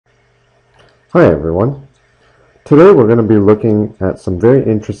Hi everyone. Today we're going to be looking at some very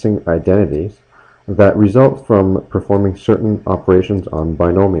interesting identities that result from performing certain operations on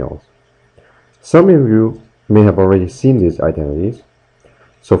binomials. Some of you may have already seen these identities,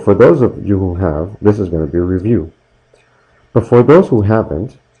 so for those of you who have, this is going to be a review. But for those who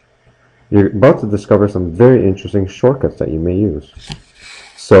haven't, you're about to discover some very interesting shortcuts that you may use.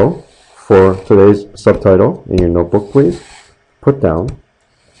 So, for today's subtitle in your notebook, please put down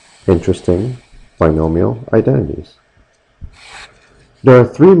interesting binomial identities. There are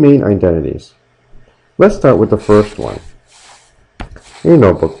three main identities. Let's start with the first one. In your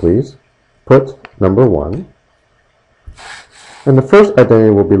notebook, please put number 1. And the first identity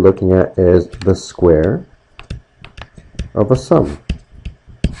we'll be looking at is the square of a sum.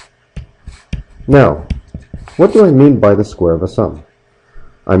 Now, what do I mean by the square of a sum?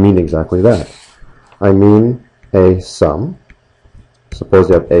 I mean exactly that. I mean a sum. Suppose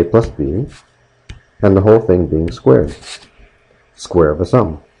you have a plus b, and the whole thing being squared. Square of a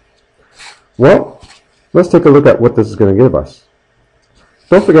sum. Well, let's take a look at what this is going to give us.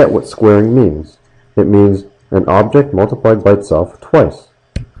 Don't forget what squaring means. It means an object multiplied by itself twice.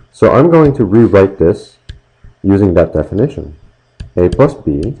 So I'm going to rewrite this using that definition. A plus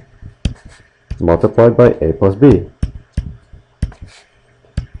b multiplied by a plus b.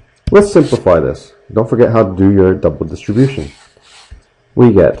 Let's simplify this. Don't forget how to do your double distribution.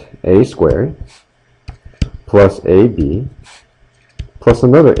 We get a squared plus ab plus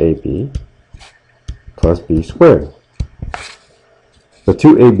another ab plus b squared. The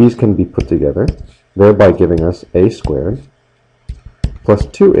two ab's can be put together, thereby giving us a squared plus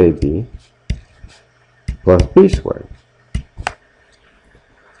 2ab plus b squared.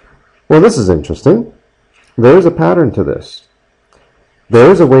 Well, this is interesting. There is a pattern to this.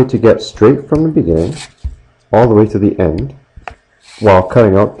 There is a way to get straight from the beginning all the way to the end while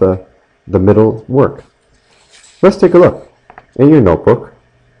cutting out the middle work. Let's take a look. In your notebook,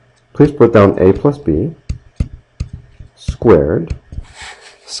 please put down a plus b squared,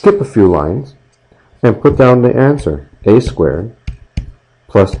 skip a few lines, and put down the answer, a squared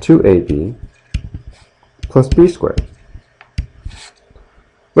plus 2ab plus b squared.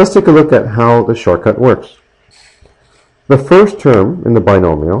 Let's take a look at how the shortcut works. The first term in the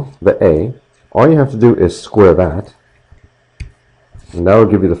binomial, the a, all you have to do is square that, and that will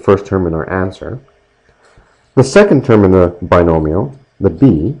give you the first term in our answer. The second term in the binomial, the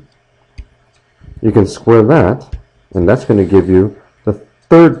b, you can square that, and that's going to give you the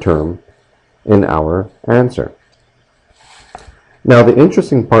third term in our answer. Now the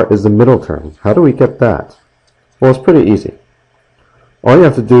interesting part is the middle term. How do we get that? Well, it's pretty easy. All you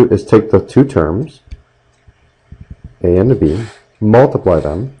have to do is take the two terms, a and the b, multiply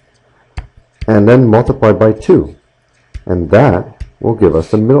them, and then multiply by 2. And that will give us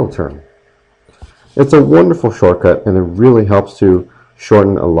the middle term. It's a wonderful shortcut, and it really helps to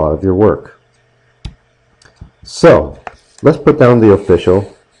shorten a lot of your work. So, let's put down the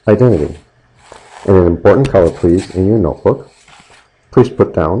official identity. In an important color, please, in your notebook, please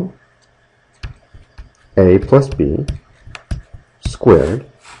put down a plus b squared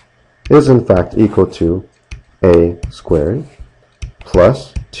is in fact equal to a squared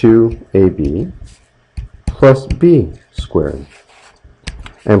plus 2ab plus b squared.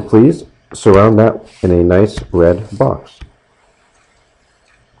 And please surround that in a nice red box.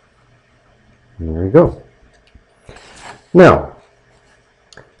 And there you go. Now,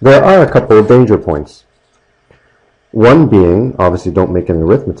 there are a couple of danger points. One being, obviously don't make an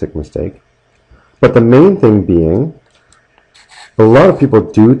arithmetic mistake, but the main thing being, a lot of people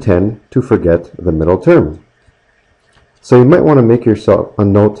do tend to forget the middle term. So you might want to make yourself a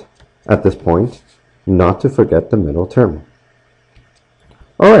note at this point not to forget the middle term.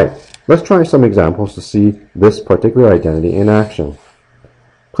 Alright, let's try some examples to see this particular identity in action.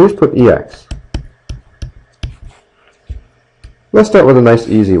 Please put EX. Let's start with a nice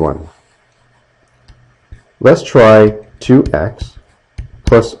easy one. Let's try 2x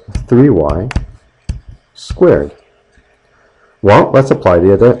plus 3y squared. Well, let's apply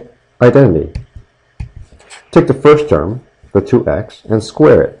the identity. Take the first term, the 2x, and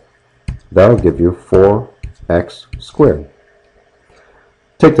square it. That'll give you 4x squared.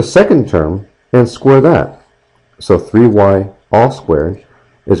 Take the second term and square that. So 3y all squared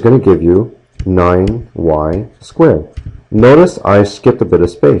is going to give you 9y squared. Notice I skipped a bit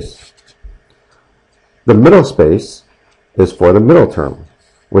of space. The middle space is for the middle term,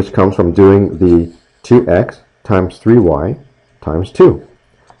 which comes from doing the 2x times 3y times 2.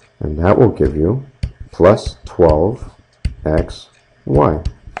 And that will give you plus 12xy.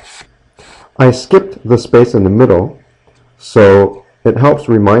 I skipped the space in the middle, so it helps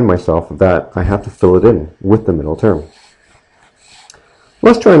remind myself that I have to fill it in with the middle term.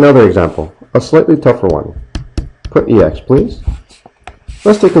 Let's try another example, a slightly tougher one. Put EX, please.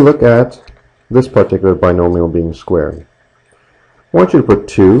 Let's take a look at this particular binomial being squared. I want you to put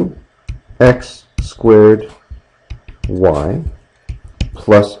 2x squared y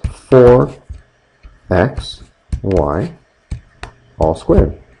plus 4x y all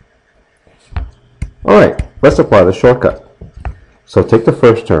squared. Alright, let's apply the shortcut. So take the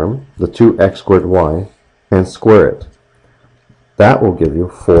first term, the 2x squared y, and square it. That will give you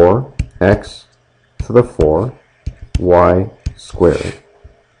 4x to the 4 y squared.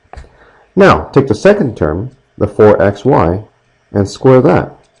 Now, take the second term, the 4xy, and square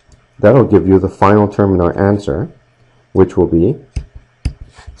that. That'll give you the final term in our answer, which will be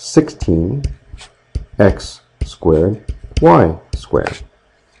 16x squared y squared.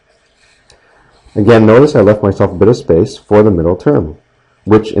 Again, notice I left myself a bit of space for the middle term,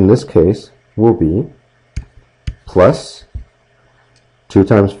 which in this case will be plus 2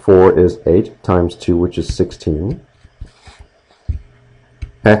 times 4 is 8 times 2, which is 16,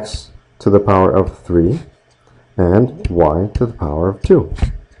 x to the power of 3, and y to the power of 2.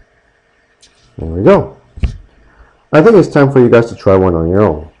 There we go. I think it's time for you guys to try one on your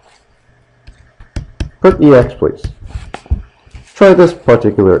own. Put EX, please. Try this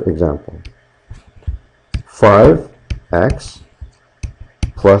particular example. 5x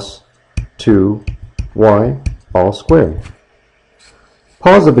plus 2y all squared.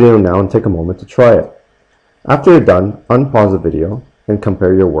 Pause the video now and take a moment to try it. After you're done, unpause the video and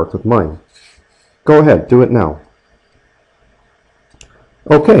compare your work with mine. Go ahead, do it now.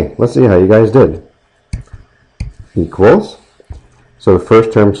 Okay, let's see how you guys did. Equals. So the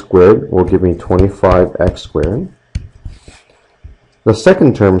first term squared will give me 25x squared. The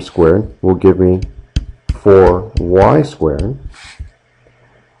second term squared will give me 4y squared.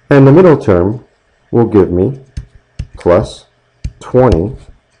 And the middle term will give me plus 20xy.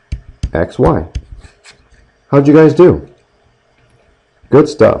 How'd you guys do? Good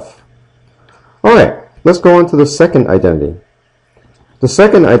stuff. Alright, let's go on to the second identity. The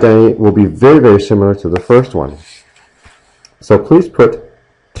second identity will be very, very similar to the first one. So please put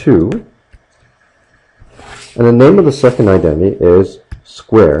 2, and the name of the second identity is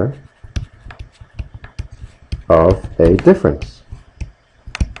square of a difference.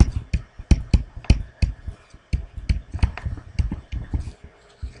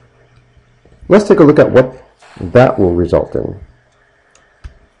 Let's take a look at what that will result in.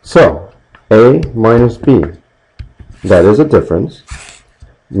 So, a minus b, that is a difference.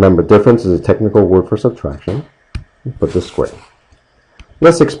 Remember, difference is a technical word for subtraction. Put the square.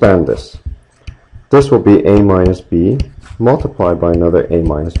 Let's expand this. This will be a minus b multiplied by another a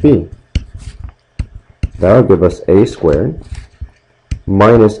minus b. That will give us a squared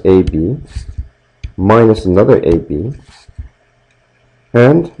minus ab minus another ab,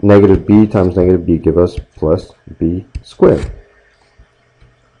 and negative b times negative b give us plus b squared.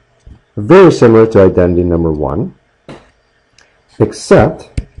 Very similar to identity number 1, except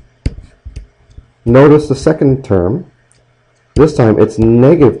notice the second term. This time it's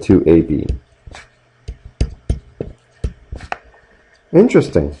negative 2ab.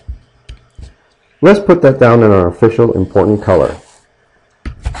 Interesting. Let's put that down in our official important color.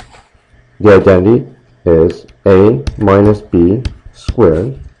 The identity is a minus b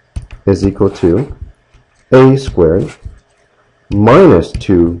squared is equal to a squared minus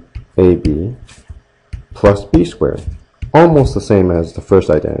 2ab plus b squared. Almost the same as the first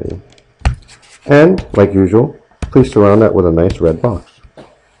identity. And, like usual, please surround that with a nice red box.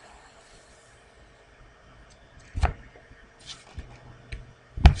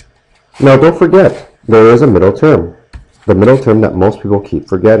 Now don't forget, there is a middle term. The middle term that most people keep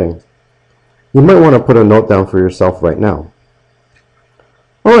forgetting. You might want to put a note down for yourself right now.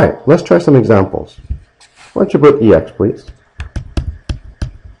 Alright, let's try some examples. Why don't you put EX, please?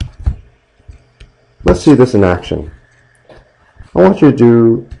 Let's see this in action. I want you to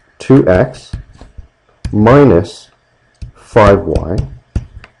do 2x minus 5y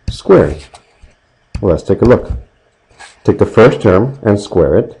squared. Well, let's take a look. Take the first term and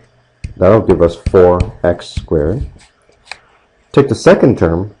square it. That'll give us 4x squared. Take the second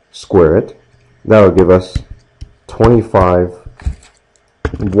term, square it. That'll give us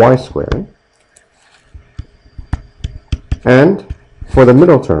 25y squared. And for the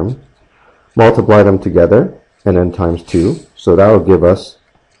middle term, multiply them together and then times 2. So that'll give us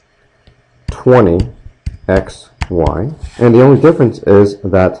 20xy. And the only difference is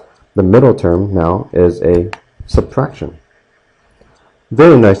that the middle term now is a subtraction.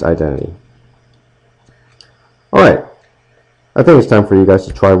 Very nice identity. Alright, I think it's time for you guys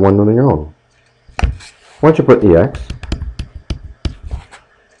to try one on your own. Why don't you put EX?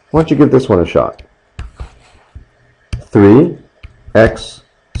 Why don't you give this one a shot? 3x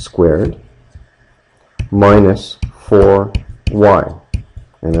squared minus 4y,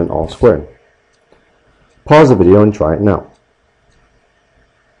 and then all squared. Pause the video and try it now.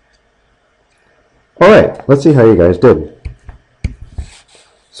 Alright, let's see how you guys did.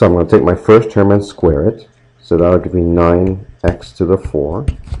 So I'm going to take my first term and square it. So that'll give me 9x to the 4.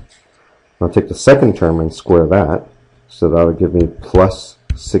 I'll take the second term and square that. So that'll give me plus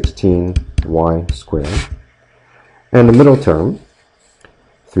 16y squared. And the middle term,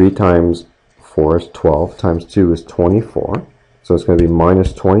 3 times 4 is 12, times 2 is 24. So it's going to be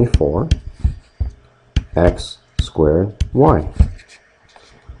minus 24 x squared y.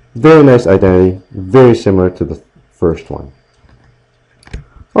 Very nice identity, very similar to the first one.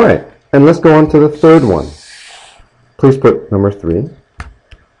 Alright, and let's go on to the third one. Please put number 3.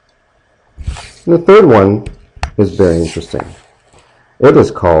 The third one is very interesting. It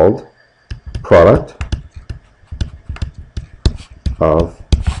is called product of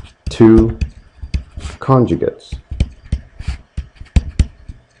two conjugates.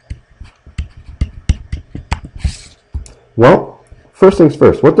 Well, first things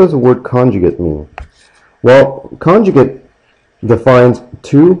first, what does the word conjugate mean? Well, conjugate defines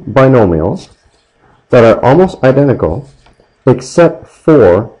two binomials that are almost identical except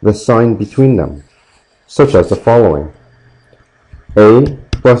for the sign between them, such as the following. A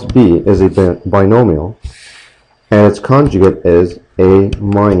plus B is a binomial, and its conjugate is A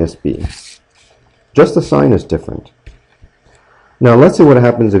minus B. Just the sign is different. Now let's see what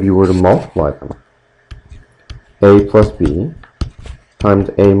happens if you were to multiply them. A plus B times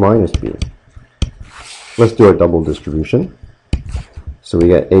A minus B. Let's do a double distribution. So we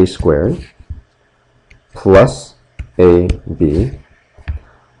get A squared plus AB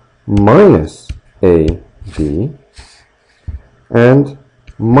minus AB and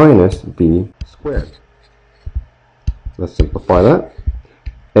minus B squared. Let's simplify that.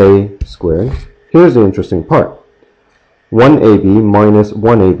 A squared. Here's the interesting part. 1AB minus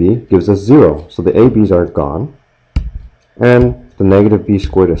 1AB gives us 0. So the AB's are gone. And the negative B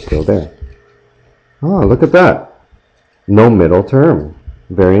squared is still there. Ah, look at that. No middle term.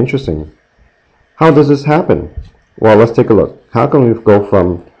 Very interesting. How does this happen? Well, let's take a look. How can we go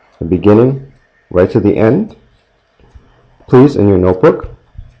from the beginning right to the end? Please, in your notebook,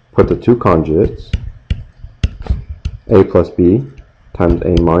 put the two conjugates, A plus B times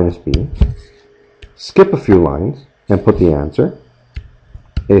A minus B. Skip a few lines and put the answer,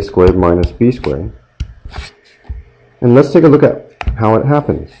 A squared minus B squared. And let's take a look at how it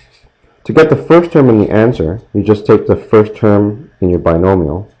happens. To get the first term in the answer, you just take the first term in your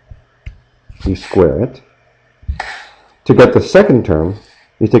binomial, you square it. To get the second term,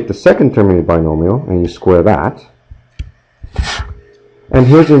 you take the second term in your binomial and you square that. And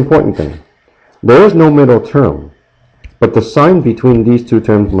here's the important thing. There is no middle term, but the sign between these two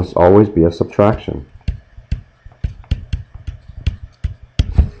terms must always be a subtraction.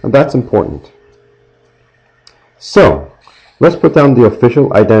 And that's important. So, let's put down the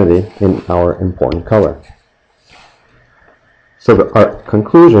official identity in our important color. So our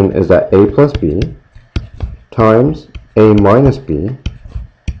conclusion is that A plus B times A minus B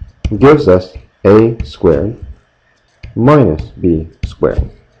gives us A squared minus B squared.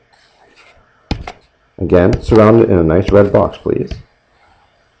 Again, surround it in a nice red box, please.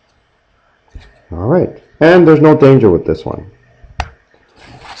 Alright, and there's no danger with this one.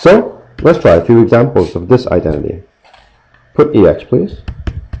 So, let's try a few examples of this identity. Put EX, please.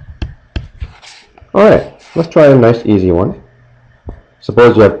 Alright, let's try a nice easy one.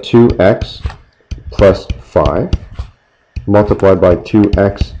 Suppose you have 2x plus 5 multiplied by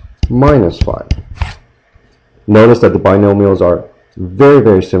 2x minus 5. Notice that the binomials are very,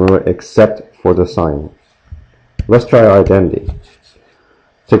 very similar except for the sign. Let's try our identity.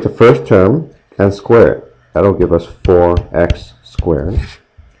 Take the first term and square it. That'll give us 4x squared.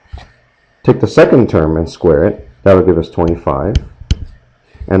 Take the second term and square it. That'll give us 25.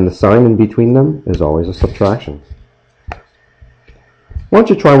 And the sign in between them is always a subtraction. Why don't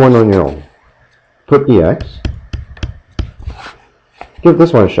you try one on your own? Put EX. Give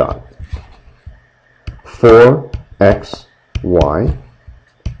this one a shot. 4xy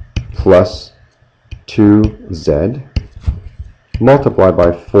plus 2z multiplied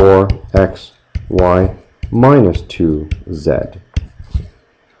by 4xy minus 2z.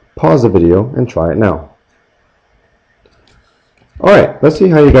 Pause the video and try it now. Alright, let's see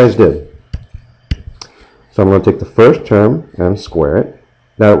how you guys did. So I'm going to take the first term and square it.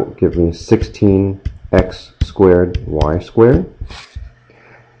 That will give me 16y x squared y squared,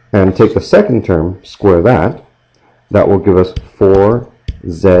 and take the second term, square that. That will give us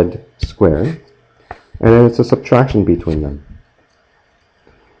 4z squared, and then it's a subtraction between them.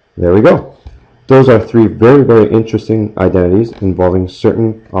 There we go. Those are three very, very interesting identities involving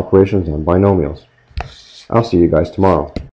certain operations on binomials. I'll see you guys tomorrow.